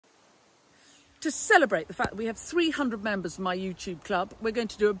to celebrate the fact that we have 300 members of my YouTube club, we're going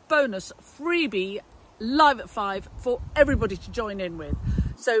to do a bonus freebie live at 5 for everybody to join in with.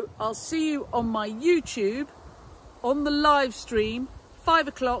 So I'll see you on my YouTube on the live stream, 5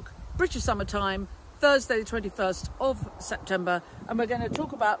 o'clock, British summertime, Thursday the 21st of September. And we're going to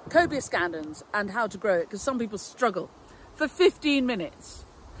talk about Cobea Scandens and how to grow it, because some people struggle, for 15 minutes.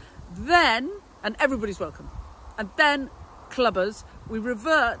 Then, and everybody's welcome. And then, clubbers, we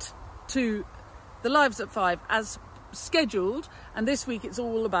revert to the lives at 5 as scheduled. And this week it's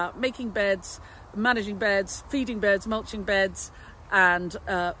all about making beds, managing beds, feeding beds, mulching beds, and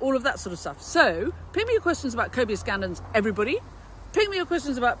all of that sort of stuff. So ping me your questions about Cobea Scandens, everybody. Ping me your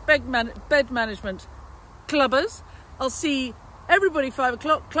questions about bed management, clubbers. I'll see everybody 5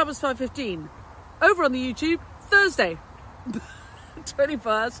 o'clock, clubbers 5:15, over on the YouTube, Thursday,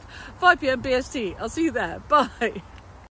 21st, 5 p.m. BST. I'll see you there. Bye.